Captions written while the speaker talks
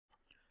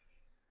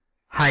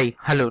Hi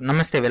hello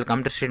నమస్తే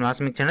welcome to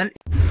శ్రీనివాస్మెక్ channel.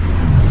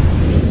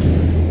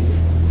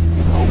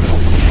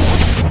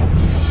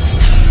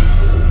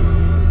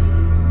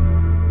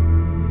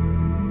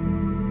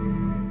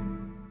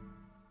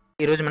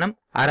 ఈరోజు మనం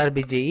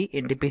RRB JEE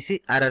NTPC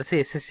RRC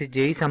SSC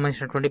JEE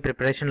సంబంధించినటువంటి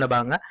ప్రిపరేషన్లో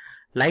భాగంగా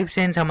లైఫ్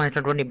సైన్స్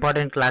సంబంధించినటువంటి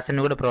ఇంపార్టెంట్ క్లాస్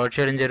అన్ని కూడా ప్రొవైడ్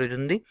చేయడం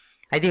జరుగుతుంది.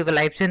 అయితే ఈ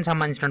లైఫ్ సైన్స్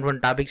సంబంధించినటువంటి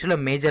టాపిక్స్లో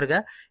మేజర్గా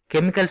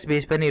కెమికల్స్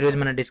బేస్ పైన ఈరోజు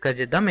మనం డిస్కస్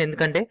చేద్దాం.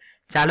 ఎందుకంటే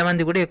చాలా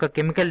మంది కూడా ఈ యొక్క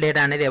కెమికల్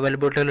డేటా అనేది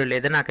అవైలబిలిటీలో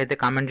లేదని నాకైతే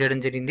కామెంట్ చేయడం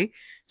జరిగింది.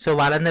 సో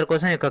వాళ్ళందరి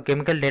కోసం ఈ యొక్క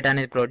కెమికల్ డేటా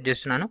అనేది ప్రొవైడ్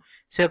చేస్తున్నాను.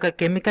 సో ఈ యొక్క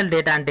కెమికల్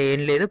డేటా అంటే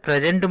ఏం లేదు,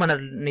 ప్రజెంట్ మన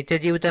నిత్య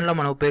జీవితంలో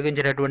మనం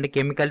ఉపయోగించేటటువంటి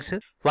కెమికల్స్,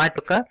 వాటి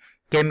యొక్క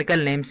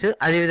కెమికల్ నేమ్స్,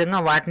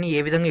 అదేవిధంగా వాటిని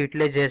ఏ విధంగా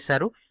యూటిలైజ్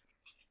చేస్తారు,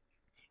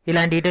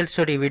 ఇలాంటి డీటెయిల్స్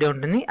తోటి ఈ వీడియో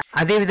ఉంటుంది.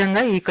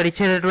 అదేవిధంగా ఇక్కడ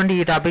ఇచ్చేటటువంటి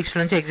ఈ టాపిక్స్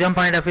నుంచి ఎగ్జామ్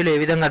పాయింట్ ఆఫ్ వ్యూలో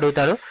ఏ విధంగా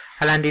అడుగుతారో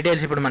అలాంటి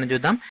డీటెయిల్స్ ఇప్పుడు మనం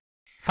చూద్దాం.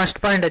 ఫస్ట్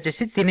పాయింట్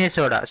వచ్చేసి తినే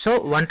సోడా. సో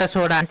వంట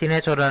సోడా అని తినే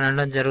సోడా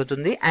అనడం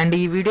జరుగుతుంది. అండ్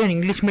ఈ వీడియోని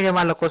ఇంగ్లీష్ మీడియం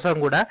వాళ్ళ కోసం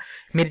కూడా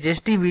మీరు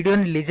జస్ట్ ఈ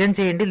వీడియోని లిజన్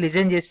చేయండి.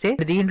 లిజన్ చేస్తే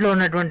దీంట్లో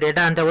ఉన్నటువంటి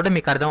డేటా అంతా కూడా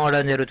మీకు అర్థం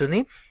అవడం జరుగుతుంది.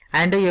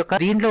 అండ్ ఈ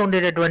యొక్క దీంట్లో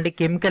ఉండేటటువంటి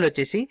కెమికల్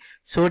వచ్చేసి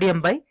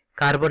sodium by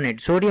carbonate.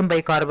 Sodium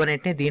by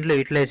carbonate ని దీంట్లో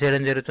యూటిలైజ్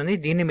చేయడం జరుగుతుంది.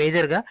 దీన్ని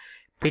మేజర్ గా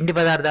పిండి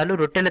పదార్థాలు,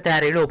 రొట్టెల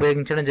తయారీలో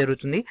ఉపయోగించడం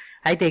జరుగుతుంది.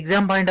 అయితే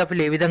ఎగ్జామ్ పాయింట్ ఆఫ్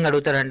వ్యూ ఏ విధంగా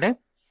అడుగుతారంటే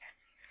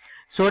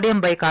సోడియం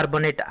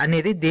బైకార్బోనేట్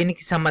అనేది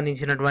దేనికి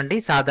సంబంధించినటువంటి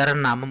సాధారణ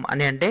నామం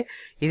అని అంటే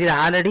ఇది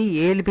ఆల్రెడీ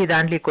ఏఎల్పి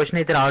దాంట్లో ఈ క్వశ్చన్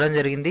అయితే రావడం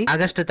జరిగింది.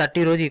 ఆగస్టు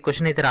 30 రోజు ఈ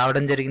క్వశ్చన్ అయితే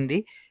రావడం జరిగింది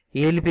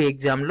ఏఎల్పి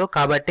ఎగ్జామ్ లో.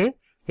 కాబట్టి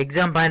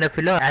ఎగ్జామ్ పాయింట్ ఆఫ్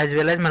వ్యూలో యాజ్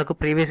వెల్ యాజ్ మనకు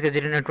ప్రీవియస్ గా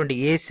జరిగినటువంటి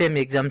ఏఎస్ఎం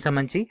ఎగ్జామ్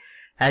సంబంధించి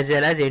as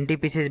well as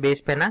NTPC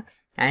base పైన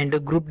అండ్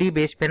గ్రూప్ డి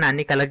బేస్ పైన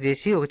అన్ని కలెక్ట్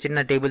చేసి ఒక చిన్న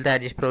టేబుల్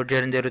తయారు చేసి ప్రొవైడ్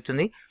చేయడం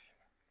జరుగుతుంది.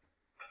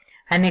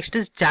 And next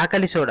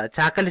Chakali soda.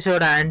 Chakali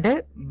soda అంటే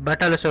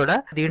బట్టల సోడా.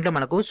 దీంట్లో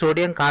మనకు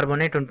సోడియం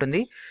కార్బోనేట్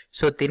ఉంటుంది.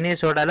 సో తినే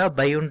సోడాలో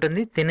బై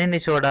ఉంటుంది, తినని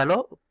సోడాలో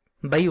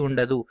బై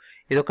ఉండదు.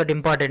 ఇది ఒకటి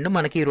ఇంపార్టెంట్.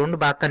 మనకి ఈ రెండు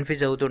బాగా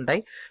కన్ఫ్యూజ్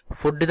అవుతుంటాయి.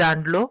 ఫుడ్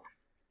దాంట్లో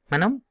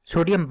మనం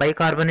సోడియం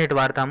బైకార్బోనేట్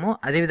వాడతాము,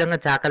 అదేవిధంగా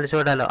చాకలి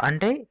సోడాలో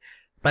అంటే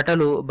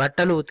బట్టలు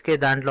ఉతికే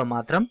దాంట్లో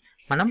మాత్రం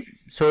మనం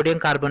సోడియం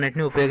కార్బోనేట్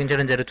ని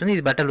ఉపయోగించడం జరుగుతుంది.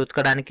 ఇది బట్టలు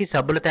ఉతకడానికి,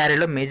 సబ్బుల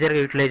తయారీలో మేజర్ గా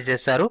యూటిలైజ్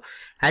చేస్తారు.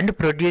 అండ్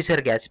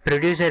ప్రొడ్యూసర్ గ్యాస్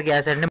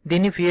అంటే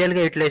దీన్ని ఫ్యూయల్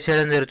గా యూటిలైజ్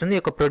చేయడం జరుగుతుంది. ఈ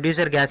యొక్క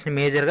ప్రొడ్యూసర్ గ్యాస్ ని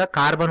మేజర్ గా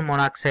కార్బన్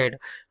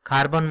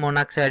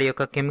మోనాక్సైడ్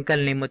యొక్క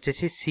కెమికల్ నేమ్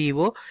వచ్చేసి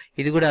CO.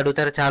 ఇది కూడా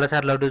అడుగుతారు, చాలా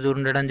సార్లు అడుగుతూ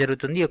ఉండడం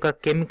జరుగుతుంది. ఈ యొక్క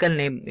కెమికల్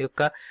నేమ్ యొక్క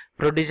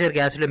ప్రొడ్యూసర్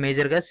గ్యాస్ లో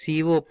మేజర్ గా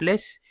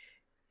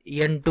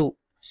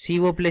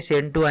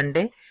CO+N2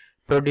 అంటే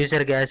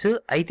ప్రొడ్యూసర్ గ్యాస్.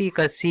 అయితే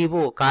ఇక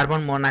CO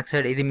కార్బన్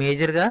మోనాక్సైడ్ ఇది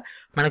మేజర్ గా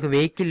మనకు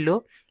వెహికల్లో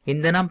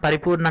ఇంధనం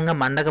పరిపూర్ణంగా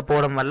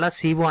మండకపోవడం వల్ల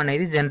CO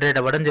అనేది జనరేట్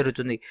అవ్వడం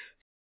జరుగుతుంది.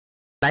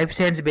 లైఫ్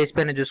సైన్స్ బేస్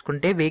పైన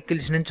చూసుకుంటే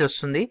వెహికల్స్ నుంచి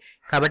వస్తుంది.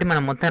 కాబట్టి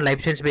మనం మొత్తం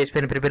లైఫ్ సైన్స్ బేస్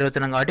పైన ప్రిపేర్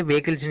అవుతున్నాం కాబట్టి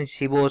వెహికల్స్ నుంచి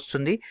CO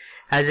వస్తుంది.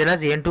 యాజ్ వెల్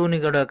యాజ్ N2ని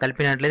కూడా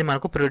కలిపినట్లయితే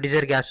మనకు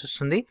ప్రొడ్యూసర్ గ్యాస్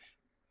వస్తుంది.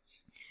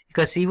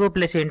 ఇక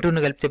CO+N2ని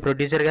కలిపితే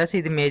ప్రొడ్యూసర్ గ్యాస్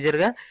ఇది మేజర్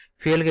గా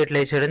ఫ్యూయల్ గా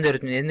యూటిలైజ్ చేయడం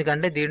జరుగుతుంది.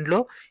 ఎందుకంటే దీంట్లో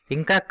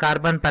ఇంకా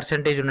కార్బన్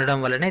పర్సెంటేజ్ ఉండడం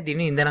వల్లనే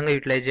దీన్ని ఇంధనంగా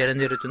యూటిలైజ్ చేయడం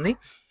జరుగుతుంది.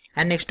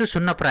 అండ్ నెక్స్ట్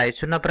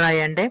సున్నప్రాయ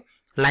అంటే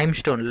లైమ్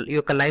స్టోన్. ఈ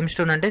యొక్క లైమ్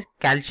స్టోన్ అంటే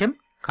కాల్షియం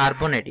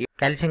కార్బోనేట్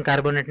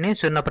ని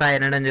సున్నప్రాయ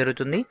అనడం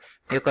జరుగుతుంది.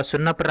 ఈ యొక్క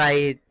సున్నప్రాయ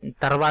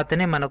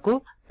తర్వాతనే మనకు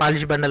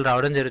పాలిష్ బండల్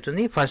రావడం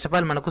జరుగుతుంది. ఫస్ట్ ఆఫ్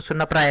ఆల్ మనకు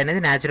సున్నప్రాయ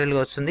అనేది న్యాచురల్ గా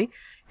వస్తుంది.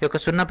 ఈ యొక్క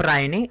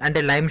సున్నప్రాయని అంటే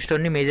లైమ్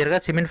స్టోన్ ని మేజర్ గా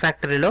సిమెంట్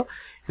ఫ్యాక్టరీలో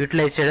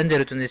యూటిలైజ్ చేయడం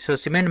జరుగుతుంది. సో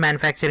సిమెంట్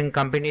మ్యానుఫ్యాక్చరింగ్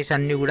కంపెనీస్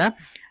అన్ని కూడా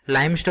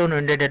లైమ్ స్టోన్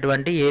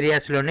ఉండేటటువంటి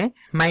ఏరియాస్ లోనే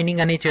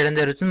మైనింగ్ అనేది చేయడం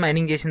జరుగుతుంది.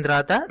 మైనింగ్ చేసిన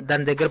తర్వాత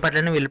దాని దగ్గర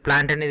పట్లనే వీళ్ళు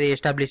ప్లాంట్ అనేది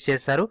ఎస్టాబ్లిష్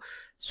చేస్తారు.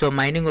 సో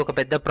మైనింగ్ ఒక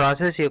పెద్ద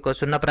ప్రాసెస్ ఈ యొక్క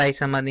సున్నప్రాయకి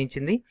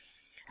సంబంధించింది.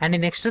 అండ్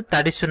నెక్స్ట్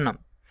తడి సున్నం.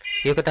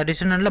 ఈ యొక్క తడి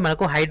సున్నంలో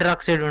మనకు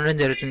హైడ్రాక్సైడ్ ఉండడం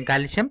జరుగుతుంది,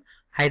 కాల్షియం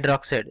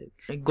హైడ్రాక్సైడ్.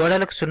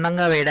 గోడలకు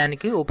సున్నంగా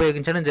వేయడానికి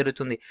ఉపయోగించడం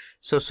జరుగుతుంది.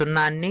 సో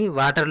సున్నాన్ని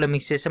వాటర్ లో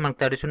మిక్స్ చేస్తే మనకు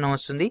తడి సున్నం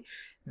వస్తుంది.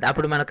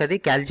 అప్పుడు మనకు అది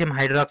కాల్షియం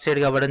హైడ్రాక్సైడ్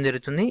గా అవ్వడం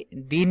జరుగుతుంది.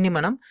 దీన్ని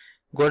మనం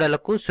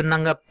గోడలకు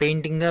సున్నంగా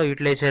పెయింటింగ్ గా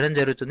యూటిలైజ్ చేయడం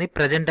జరుగుతుంది.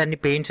 ప్రజెంట్ అన్ని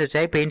పెయింట్స్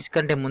వచ్చాయి. పెయింట్స్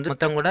కంటే ముందు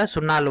మొత్తం కూడా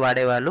సున్నాలు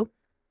వాడేవాళ్ళు.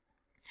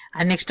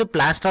 And next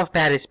plaster of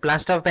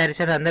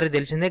Paris అంటే అందరికి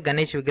తెలిసిందే,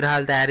 గణేష్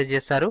విగ్రహాలు తయారు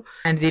చేస్తారు.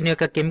 అండ్ దీని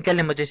యొక్క కెమికల్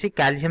నేమ్ వచ్చేసి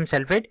కాల్షియం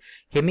సల్ఫేట్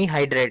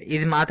హెమిహైడ్రైడ్.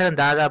 ఇది మాత్రం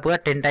దాదాపుగా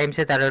 10 times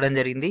అయితే అడగడం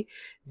జరిగింది.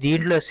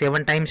 దీంట్లో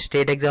 7 times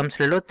స్టేట్ ఎగ్జామ్స్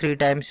లలో, 3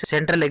 times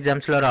సెంట్రల్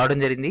ఎగ్జామ్స్ లో రావడం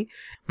జరిగింది.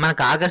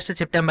 మనకు ఆగస్టు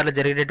సెప్టెంబర్ లో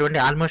జరిగేటటువంటి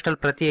ఆల్మోస్ట్ ఆల్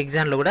ప్రతి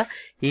ఎగ్జామ్ లో కూడా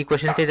ఈ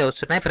క్వశ్చన్స్ అయితే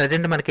వస్తున్నాయి.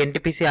 ప్రజెంట్ మనకి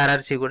ఎన్టీపీసీ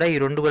ఆర్ఆర్సీ కూడా ఈ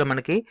రెండు కూడా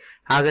మనకి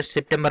ఆగస్ట్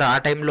సెప్టెంబర్ ఆ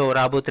టైంలో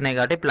రాబోతున్నాయి.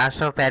 కాబట్టి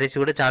ప్లాస్టర్ ఆఫ్ ప్యారిస్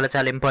కూడా చాలా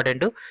చాలా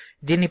ఇంపార్టెంట్.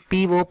 దీన్ని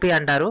POP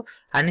అంటారు.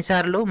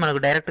 అన్నిసార్లు మనకు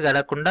డైరెక్ట్ గా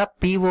అడగకుండా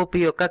POP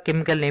యొక్క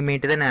కెమికల్ నేమ్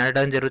ఏంటిదని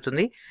అడగడం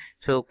జరుగుతుంది.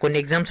 సో కొన్ని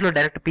ఎగ్జామ్స్ లో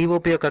డైరెక్ట్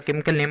POP యొక్క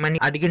కెమికల్ నేమ్ అని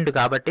అడిగిండు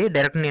కాబట్టి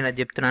డైరెక్ట్ నేను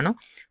అది చెప్తున్నాను.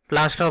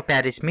 Plaster of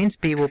Paris means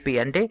POP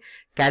అంటే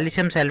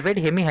కాల్షియం సల్ఫేట్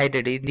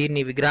హెమిహైడ్రేట్.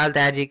 దీన్ని విగ్రహాలు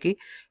తయారీకి,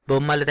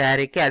 బొమ్మల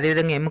తయారీకి,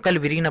 అదేవిధంగా ఎముకలు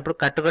విరిగినప్పుడు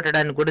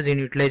కట్టుకట్టడానికి కూడా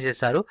దీన్ని యూటిలైజ్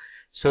చేస్తారు.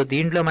 సో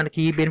దీంట్లో మనకి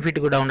ఈ బెనిఫిట్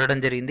కూడా ఉండడం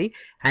జరిగింది.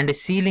 అండ్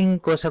సీలింగ్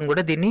కోసం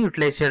కూడా దీన్ని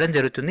యూటిలైజ్ చేయడం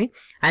జరుగుతుంది.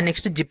 అండ్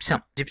నెక్స్ట్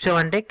జిప్సం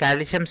అంటే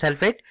కాల్షియం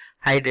సల్ఫేట్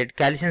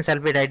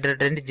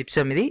హైడ్రేట్ అంటే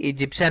జిప్సం. ఈ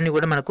జిప్సాన్ని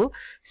కూడా మనకు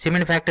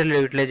సిమెంట్ ఫ్యాక్టరీలో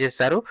యూటిలైజ్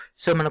చేస్తారు.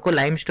 సో మనకు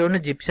లైమ్ స్టోన్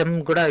జిప్సం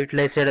కూడా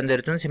యూటిలైజ్ చేయడం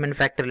జరుగుతుంది సిమెంట్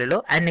ఫ్యాక్టరీలో.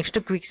 And next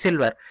quick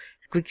silver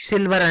quick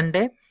silver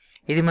అంటే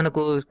ఇది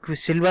మనకు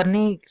సిల్వర్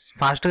ని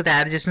ఫాస్ట్ గా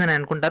తయారు చేస్తుందని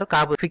అనుకుంటారు.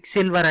 కాకపోతే క్విక్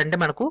సిల్వర్ అంటే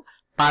మనకు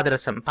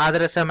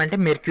పాదరసం అంటే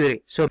మెర్క్యూరీ.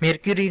 సో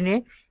మెర్క్యూరీని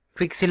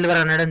క్విక్ సిల్వర్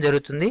అనడం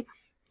జరుగుతుంది.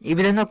 ఈ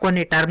విధంగా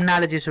కొన్ని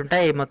టర్మినాలజీస్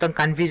ఉంటాయి, మొత్తం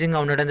కన్ఫ్యూజింగ్ గా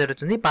ఉండడం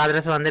జరుగుతుంది.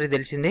 పాదరసం అందరికీ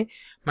తెలిసిందే,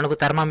 మనకు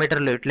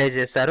థర్మామీటర్ లో యూటిలైజ్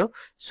చేస్తారు.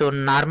 సో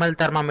నార్మల్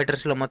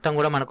థర్మామీటర్స్ లో మొత్తం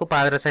కూడా మనకు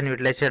పాదరసాన్ని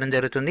యూటిలైజ్ చేయడం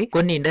జరుగుతుంది.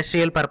 కొన్ని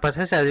industrial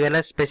purposes as well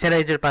as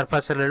specialised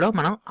పర్పస్లలో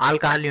మనం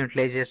ఆల్కహాల్ ని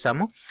యూటిలైజ్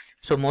చేస్తాము.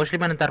 సో మోస్ట్లీ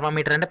మనం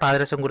థర్మామీటర్ అంటే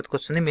పాదరసం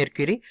గుర్తుకొస్తుంది,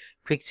 మెర్క్యూరీ.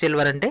 క్విక్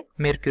సిల్వర్ అంటే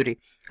మెర్క్యూరీ.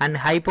 అండ్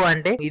హైపో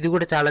అంటే ఇది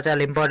కూడా చాలా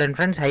చాలా ఇంపార్టెంట్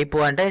ఫ్రెండ్స్. హైపో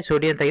అంటే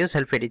సోడియం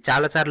థయోసల్ఫేట్.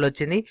 చాలా సార్లు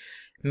వచ్చింది,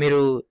 మీరు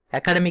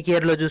అకాడమిక్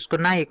ఇయర్ లో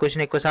చూసుకున్నా ఈ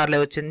క్వశ్చన్ ఎక్కువ సార్లు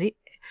వచ్చింది.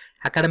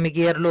 అకాడమిక్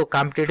ఇయర్ లో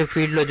కాంపిటేటివ్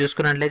ఫీల్డ్ లో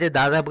చూసుకున్నట్లయితే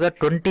దాదాపుగా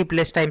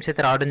 20+ టైమ్స్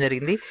అయితే రావడం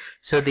జరిగింది.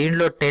 సో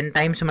దీనిలో 10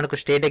 టైమ్స్ మనకు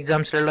స్టేట్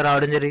ఎగ్జామ్స్ లలో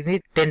రావడం జరిగింది,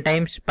 10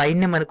 టైమ్స్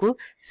పైన మనకు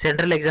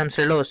సెంట్రల్ ఎగ్జామ్స్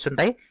లలో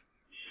వస్తుంటాయి.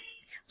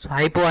 సో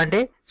హైపో అంటే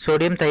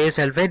సోడియం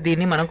థయోసల్ఫేట్,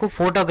 దీన్ని మనకు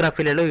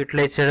ఫోటోగ్రఫీలలో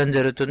యూటిలైజ్ చేయడం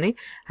జరుగుతుంది.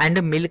 అండ్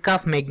మిల్క్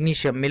ఆఫ్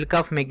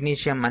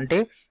మెగ్నీషియం అంటే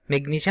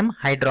మెగ్నీషియం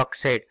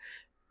హైడ్రాక్సైడ్,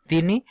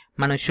 దీన్ని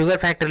మనం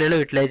షుగర్ ఫ్యాక్టరీలో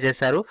యూటిలైజ్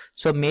చేస్తారు.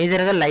 సో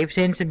మేజర్ గా లైఫ్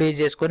సైన్స్ బేస్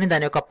చేసుకొని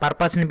దాని యొక్క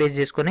పర్పస్ ని బేస్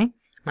చేసుకొని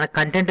మన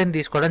కంటెంట్ ని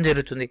తీసుకోవడం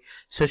జరుగుతుంది.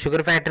 సో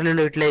షుగర్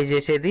ఫ్యాక్టరీలో యూటిలైజ్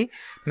చేసేది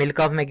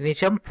మిల్క్ ఆఫ్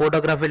మెగ్నీషియం,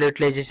 ఫోటోగ్రఫీలో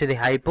యూటిలైజ్ చేసేది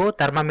హైపో,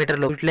 థర్మామీటర్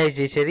లో యూటిలైజ్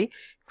చేసేది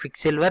క్విక్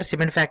సిల్వర్,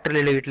 సిమెంట్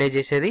ఫ్యాక్టరీలో యూటిలైజ్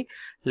చేసేది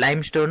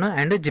lime stone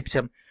and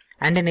gypsum.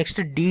 And next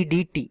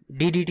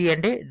DDT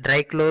అంటే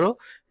డ్రైక్లోరో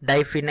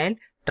డైఫినైల్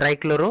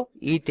ట్రైక్లోరో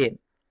ఈథేన్,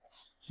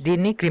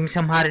 దీన్ని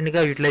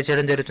క్రిమిసంహారినిగా యూటిలైజ్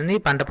చేయడం జరుగుతుంది.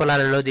 పంట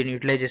పొలాలలో దీన్ని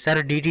యూటిలైజ్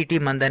చేస్తారు. డిడిటి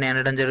మందని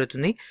అనడం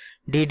జరుగుతుంది.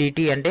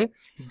 డిడిటి అంటే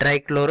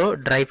డ్రైక్లోరో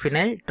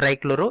diphenyl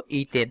trichloro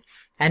ethane.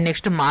 And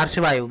next Marsh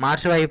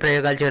వాయువు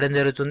ప్రయోగాలు చేయడం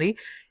జరుగుతుంది.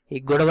 ఈ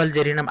గొడవలు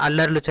జరిగిన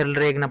అల్లర్లు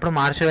చెలరేగినప్పుడు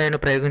మార్ష్ వాయువును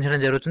ప్రయోగించడం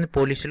జరుగుతుంది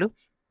పోలీసులు.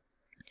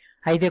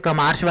 అయితే ఒక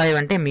మార్ష్ వాయువు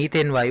అంటే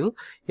మీథేన్ వాయువు.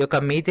 ఈ యొక్క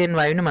మీథేన్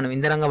వాయువుని మనం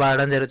ఇంధనంగా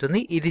వాడడం జరుగుతుంది.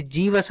 ఇది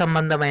జీవ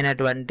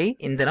సంబంధమైనటువంటి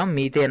ఇంధనం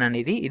మీథేన్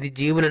అనేది, ఇది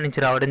జీవుల నుంచి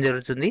రావడం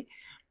జరుగుతుంది.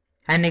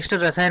 అండ్ నెక్స్ట్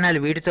రసాయనాలు,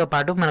 వీటితో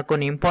పాటు మనకు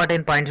కొన్ని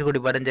ఇంపార్టెంట్ పాయింట్స్ కూడా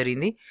ఇవ్వడం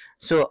జరిగింది.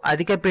 సో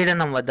అధిక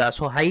పీడనం వద్ద,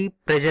 సో హై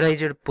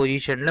ప్రెజరైజ్డ్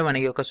పొజిషన్ లో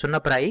మనకి ఒక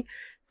సున్నప్రాయి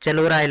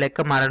చలువరాయి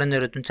లెక్క మారడం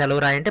జరుగుతుంది.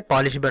 చలువరాయి అంటే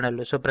పాలిష్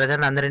బండలు. సో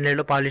ప్రజెంట్ అందరి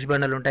ఇళ్ళలో పాలిష్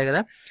బండలు ఉంటాయి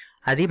కదా,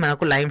 అది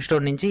మనకు లైమ్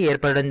స్టోన్ నుంచి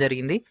ఏర్పడడం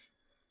జరిగింది.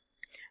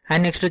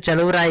 అండ్ నెక్స్ట్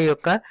చలువరాయి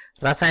యొక్క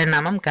రసాయన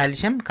నామం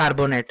కాల్షియం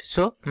కార్బోనేట్.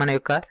 సో మన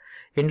యొక్క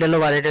ఇండ్లలో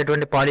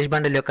వాడేటటువంటి పాలిష్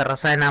బండల యొక్క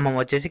రసాయన నామం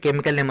వచ్చేసి,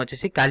 కెమికల్ నేమ్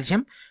వచ్చేసి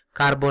కాల్షియం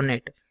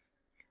కార్బోనేట్.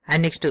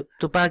 అండ్ నెక్స్ట్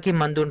తుపాకీ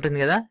మందు ఉంటుంది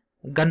కదా,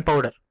 గన్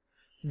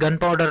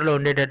పౌడర్ లో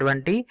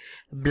ఉండేటటువంటి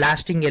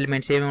బ్లాస్టింగ్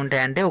ఎలిమెంట్స్ ఏమి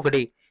ఉంటాయంటే,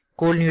 ఒకటి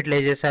కోల్ ని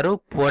యూటిలైజ్ చేస్తారు,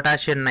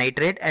 పొటాషియం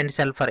నైట్రేట్ అండ్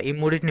సల్ఫర్, ఈ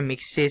మూడింటిని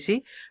మిక్స్ చేసి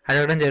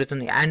అడగడం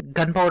జరుగుతుంది. అండ్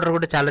గన్ పౌడర్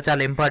కూడా చాలా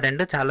చాలా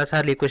ఇంపార్టెంట్. చాలా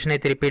సార్లు ఈ క్వశ్చన్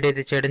అయితే రిపీట్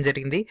అయితే చేయడం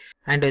జరిగింది.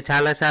 అండ్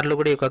చాలా సార్లు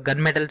కూడా ఈ యొక్క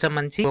గన్ మెటల్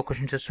సంబంధించి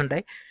క్వశ్చన్స్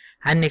వస్తుంటాయి.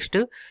 And next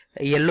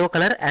yellow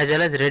colour as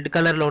well as red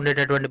colour లో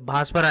ఉండేటటువంటి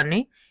భాస్వరాన్ని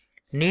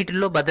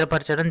నీటిలో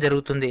భద్రపరచడం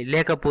జరుగుతుంది,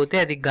 లేకపోతే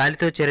అది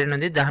గాలితో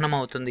చెరినుంది దహనం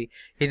అవుతుంది.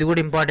 ఇది కూడా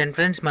ఇంపార్టెంట్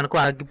ఫ్రెండ్స్. మనకు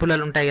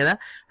అగ్గిపుల్లలు ఉంటాయి కదా,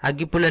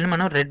 అగ్గిపుల్లని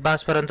మనం రెడ్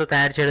భాస్వరంతో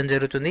తయారు చేయడం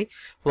జరుగుతుంది.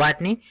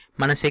 వాటిని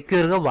మనం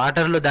సెక్యూర్ గా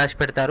వాటర్ లో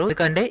దాచిపెడతారు,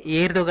 ఎందుకంటే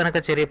ఎయిర్ తో కనుక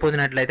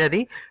చెరిగిపోయినట్లయితే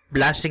అది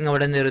బ్లాస్టింగ్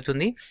అవ్వడం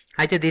జరుగుతుంది.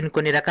 అయితే దీన్ని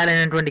కొన్ని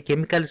రకాలైనటువంటి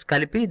కెమికల్స్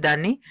కలిపి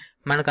దాన్ని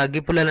మనకు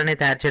అగ్గిపుల్లలనే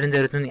తయారు చేయడం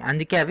జరుగుతుంది,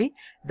 అందుకే అవి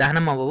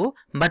దహనం అవ్వవు.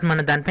 బట్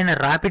మనం దానిపైన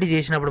రాపిడి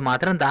చేసినప్పుడు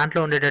మాత్రం దాంట్లో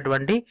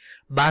ఉండేటటువంటి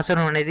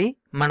భాస్వరం అనేది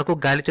మనకు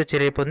గాలితో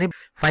చెరిగిపోతుంది,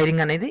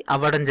 ఫైరింగ్ అనేది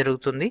అవ్వడం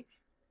జరుగుతుంది.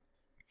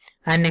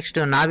 అండ్ నెక్స్ట్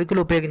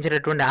నావికులు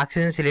ఉపయోగించేటటువంటి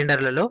ఆక్సిజన్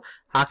సిలిండర్లలో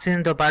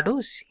ఆక్సిజన్ తో పాటు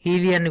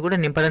హీలియాన్ని కూడా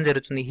నింపడం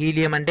జరుగుతుంది.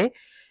 హీలియం అంటే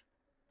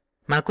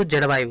మనకు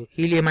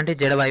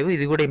జడవాయువు,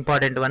 ఇది కూడా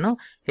ఇంపార్టెంట్ వన్.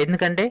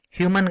 ఎందుకంటే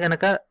హ్యూమన్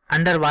గనక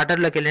అండర్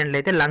వాటర్ లోకి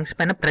వెళ్ళినట్లయితే లంగ్స్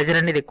పైన ప్రెజర్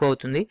అనేది ఎక్కువ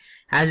అవుతుంది.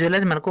 యాజ్ వెల్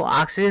as మనకు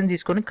ఆక్సిజన్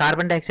తీసుకొని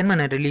కార్బన్ డైఆక్సైడ్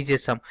మనం రిలీజ్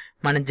చేస్తాం.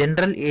 మన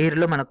జనరల్ ఎయిర్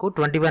లో మనకు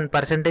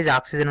 21%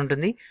 ఆక్సిజన్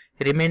ఉంటుంది,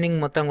 రిమైనింగ్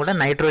మొత్తం కూడా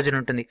నైట్రోజన్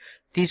ఉంటుంది.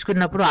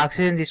 తీసుకున్నప్పుడు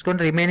ఆక్సిజన్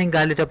తీసుకొని రిమైనింగ్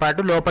గాలితో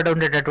పాటు లోపల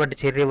ఉండేటటువంటి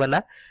చర్య వల్ల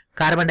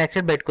కార్బన్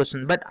డైఆక్సైడ్ బయటకు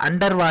వస్తుంది. బట్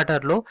అండర్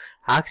వాటర్ లో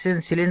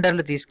ఆక్సిజన్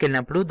సిలిండర్లు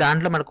తీసుకెళ్ళినప్పుడు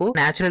దాంట్లో మనకు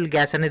న్యాచురల్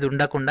గ్యాస్ అనేది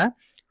ఉండకుండా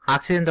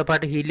ఆక్సిజన్ తో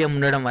పాటు హీలియం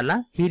ఉండడం వల్ల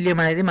హీలియం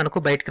అనేది మనకు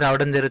బయటకు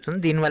రావడం జరుగుతుంది.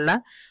 దీనివల్ల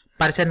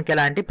పర్సన్ కి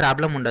ఎలాంటి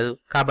ప్రాబ్లం ఉండదు,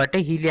 కాబట్టి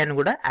హీలియాన్ని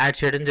కూడా యాడ్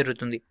చేయడం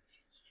జరుగుతుంది.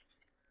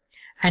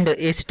 And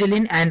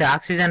acetylene and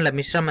ఆక్సిజన్ల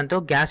మిశ్రమంతో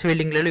gas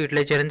వెల్డింగ్లలో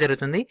utilise చేయడం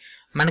జరుగుతుంది.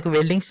 మనకు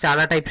వెల్డింగ్స్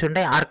చాలా టైప్స్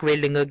ఉంటాయి, arc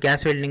welding,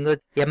 gas welding,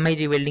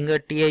 MIG welding,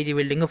 టిఐజీ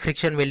welding,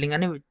 friction welding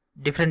అని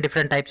డిఫరెంట్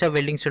టైప్స్ ఆఫ్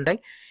వెల్డింగ్స్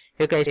ఉంటాయి.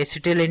 ఇక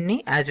ఎసిటిలిన్ ని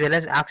as well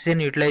as oxygen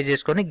utilise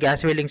చేసుకొని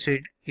గ్యాస్ వెల్డింగ్స్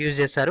యూజ్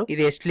చేస్తారు.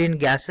 ఇది ఎసిటిలిన్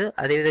గ్యాస్,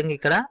 అదేవిధంగా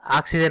ఇక్కడ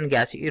ఆక్సిజన్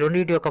గ్యాస్. ఈ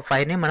రెండింటి యొక్క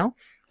ఫైర్ ని మనం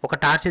ఒక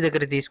టార్చ్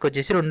దగ్గర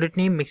తీసుకొచ్చేసి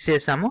రెండింటిని మిక్స్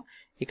చేస్తాము.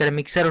 ఇక్కడ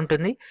మిక్సర్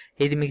ఉంటుంది,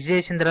 ఇది మిక్స్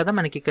చేసిన తర్వాత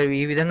మనకి ఇక్కడ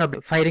ఈ విధంగా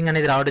ఫైరింగ్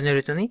అనేది రావడం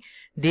జరుగుతుంది.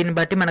 దీన్ని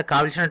బట్టి మనకు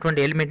కావాల్సినటువంటి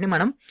ఎలిమెంట్ ని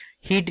మనం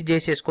హీట్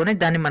చేసేసుకొని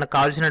దాన్ని మనకు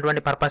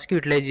కావాల్సినటువంటి పర్పస్ కి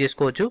యూటిలైజ్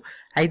చేసుకోవచ్చు.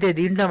 అయితే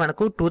దీంట్లో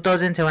మనకు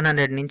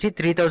 2700 నుంచి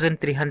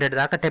 3300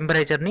 దాకా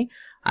టెంపరేచర్ ని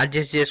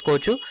అడ్జస్ట్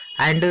చేసుకోవచ్చు.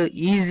 అండ్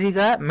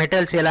ఈజీగా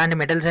మెటల్స్, ఎలాంటి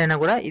మెటల్స్ అయినా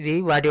కూడా ఇది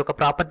వాటి యొక్క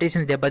ప్రాపర్టీస్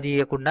ని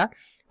దెబ్బతీయకుండా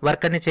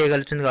వర్క్ అనేది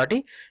చేయగలుగుతుంది. కాబట్టి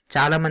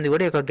చాలా మంది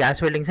కూడా ఈ యొక్క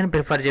గ్యాస్ వెల్డింగ్స్ ని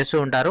ప్రిఫర్ చేస్తూ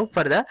ఉంటారు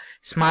for the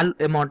small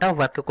amount of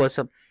work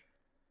కోసం.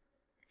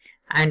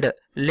 And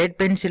lead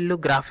pencil,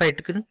 graphite,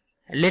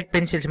 lead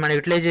pencils మనం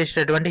యూటిలైజ్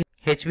చేసేటటువంటి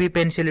HB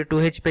pencil,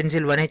 2H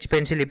pencil, 1H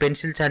pencil, ఈ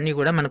పెన్సిల్స్ అన్ని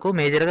కూడా మనకు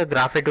మేజర్ గా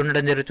గ్రాఫైట్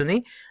ఉండడం జరుగుతుంది.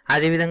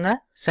 అదేవిధంగా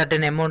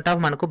సర్టెన్ అమౌంట్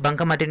ఆఫ్ మనకు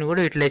బంకమట్టిని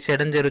కూడా యూటిలైజ్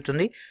చేయడం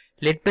జరుగుతుంది.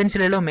 లెడ్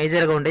పెన్సిల్ లో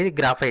మేజర్ గా ఉండేది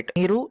గ్రాఫైట్.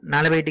 నీరు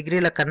 40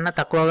 డిగ్రీల కన్నా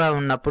తక్కువగా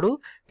ఉన్నప్పుడు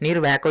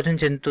నీరు వ్యాకోచం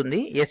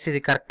చెందుతుంది. ఎస్,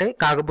 ఇది కరెక్టే.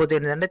 కాకపోతే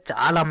ఏంటంటే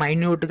చాలా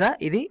మైన్యూట్ గా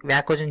ఇది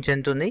వ్యాకోచం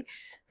చెందుతుంది.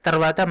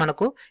 తర్వాత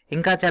మనకు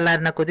ఇంకా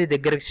చల్లారిన కొద్ది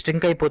దగ్గరికి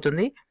స్ట్రింక్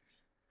అయిపోతుంది.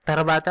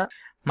 తర్వాత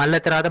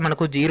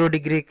మనకు 0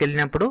 డిగ్రీకి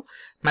వెళ్ళినప్పుడు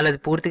మళ్ళీ అది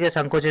పూర్తిగా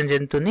సంకోచం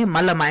చెందుతుంది.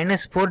 మళ్ళీ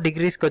 -4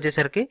 డిగ్రీస్కి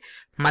వచ్చేసరికి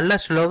మళ్ళీ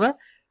స్లోగా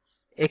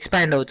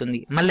ఎక్స్పాండ్ అవుతుంది.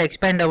 మళ్ళీ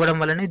ఎక్స్పాండ్ అవ్వడం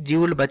వల్లనే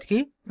జీవులు బతికి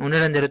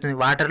ఉండడం జరుగుతుంది.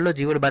 వాటర్లో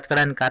జీవులు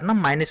బతకడానికి కారణం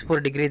 -4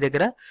 డిగ్రీ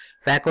దగ్గర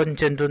వ్యాకోచం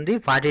చెందుతుంది,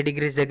 40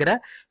 డిగ్రీస్ దగ్గర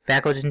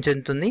వ్యాకోచం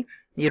చెందుతుంది.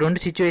 ఈ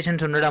రెండు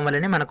సిచ్యువేషన్స్ ఉండడం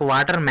వల్లనే మనకు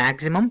వాటర్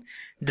మాక్సిమం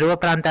ధ్రువ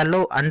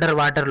ప్రాంతాల్లో అండర్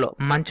వాటర్లో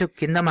మంచు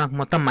కింద మనకు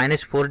మొత్తం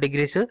 -4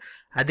 డిగ్రీస్.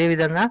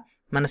 అదేవిధంగా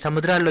మన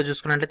సముద్రాల్లో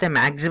చూసుకున్నట్లయితే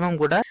మాక్సిమం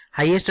కూడా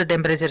హైయెస్ట్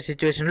టెంపరేచర్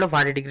సిచ్యువేషన్ లో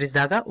 40 డిగ్రీస్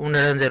దాకా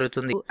ఉండడం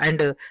జరుగుతుంది.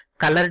 అండ్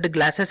కలర్డ్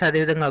గ్లాసెస్,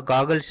 అదేవిధంగా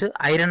గాగల్స్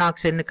ఐరన్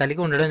ఆక్సైడ్ ని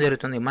కలిగి ఉండడం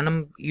జరుగుతుంది. మనం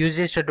యూజ్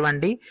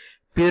చేసేటటువంటి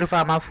ప్యూర్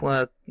ఫార్మ్ ఆఫ్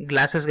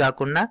గ్లాసెస్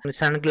కాకుండా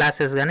సన్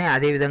గ్లాసెస్ కానీ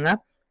అదేవిధంగా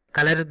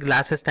కలర్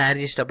గ్లాసెస్ తయారు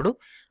చేసేటప్పుడు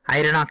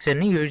ఐరన్ ఆక్సైడ్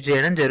ని యూజ్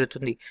చేయడం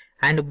జరుగుతుంది.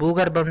 అండ్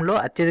భూగర్భంలో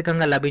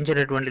అత్యధికంగా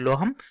లభించేటటువంటి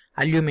లోహం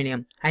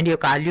అల్యూమినియం. అండ్ ఈ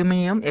యొక్క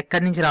అల్యూమినియం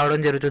ఎక్కడి నుంచి రావడం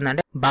జరుగుతుంది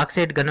అంటే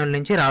బాక్సైట్ గనుల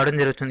నుంచి రావడం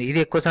జరుగుతుంది. ఇది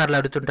ఎక్కువ సార్లు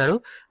అడుగుతుంటారు.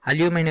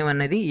 అల్యూమినియం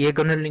అనేది ఏ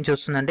గనుల నుంచి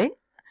వస్తుందంటే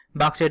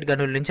బాక్సైట్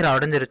గనుల నుంచి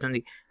రావడం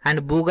జరుగుతుంది.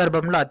 అండ్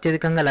భూగర్భంలో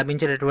అత్యధికంగా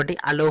లభించేటటువంటి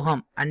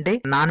అలోహం అంటే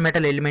నాన్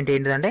మెటల్ ఎలిమెంట్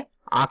ఏంటిదంటే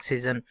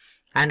ఆక్సిజన్.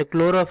 అండ్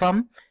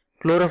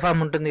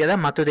క్లోరోఫామ్ ఉంటుంది కదా,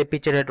 మత్తు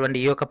తెప్పించేటటువంటి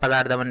ఈ యొక్క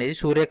పదార్థం అనేది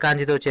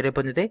సూర్యకాంతితో చర్య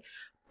పొందితే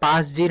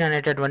పాస్జీన్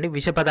అనేటటువంటి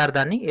విష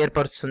పదార్థాన్ని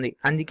ఏర్పరుస్తుంది.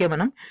 అందుకే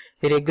మనం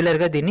రెగ్యులర్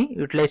గా దీన్ని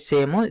యూటిలైజ్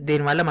చేయము.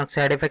 దీనివల్ల మనకు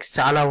సైడ్ ఎఫెక్ట్స్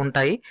చాలా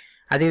ఉంటాయి.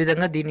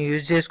 అదేవిధంగా దీన్ని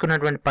యూజ్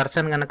చేసుకున్నటువంటి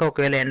పర్సన్ కనుక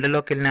ఒకవేళ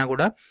ఎండలోకి వెళ్ళినా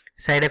కూడా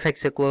సైడ్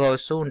ఎఫెక్ట్స్ ఎక్కువగా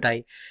వస్తూ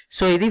ఉంటాయి.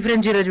 సో ఇది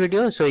ఫ్రెండ్స్ ఈరోజు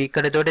వీడియో. సో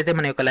ఇక్కడ తోటైతే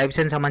మన యొక్క లైఫ్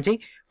సైన్స్ సంబంధించి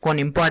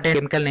కొన్ని ఇంపార్టెంట్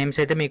కెమికల్ నేమ్స్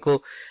అయితే మీకు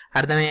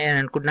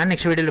అర్థమయ్యాయని అనుకుంటున్నాను.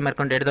 నెక్స్ట్ వీడియోలో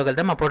మరికొంత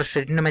ఎడదోగలుగుతాం. అప్పుడు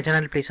straight my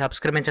channel, please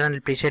subscribe my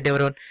channel, please share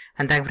everyone.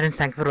 And thank friends,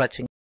 thank for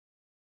watching.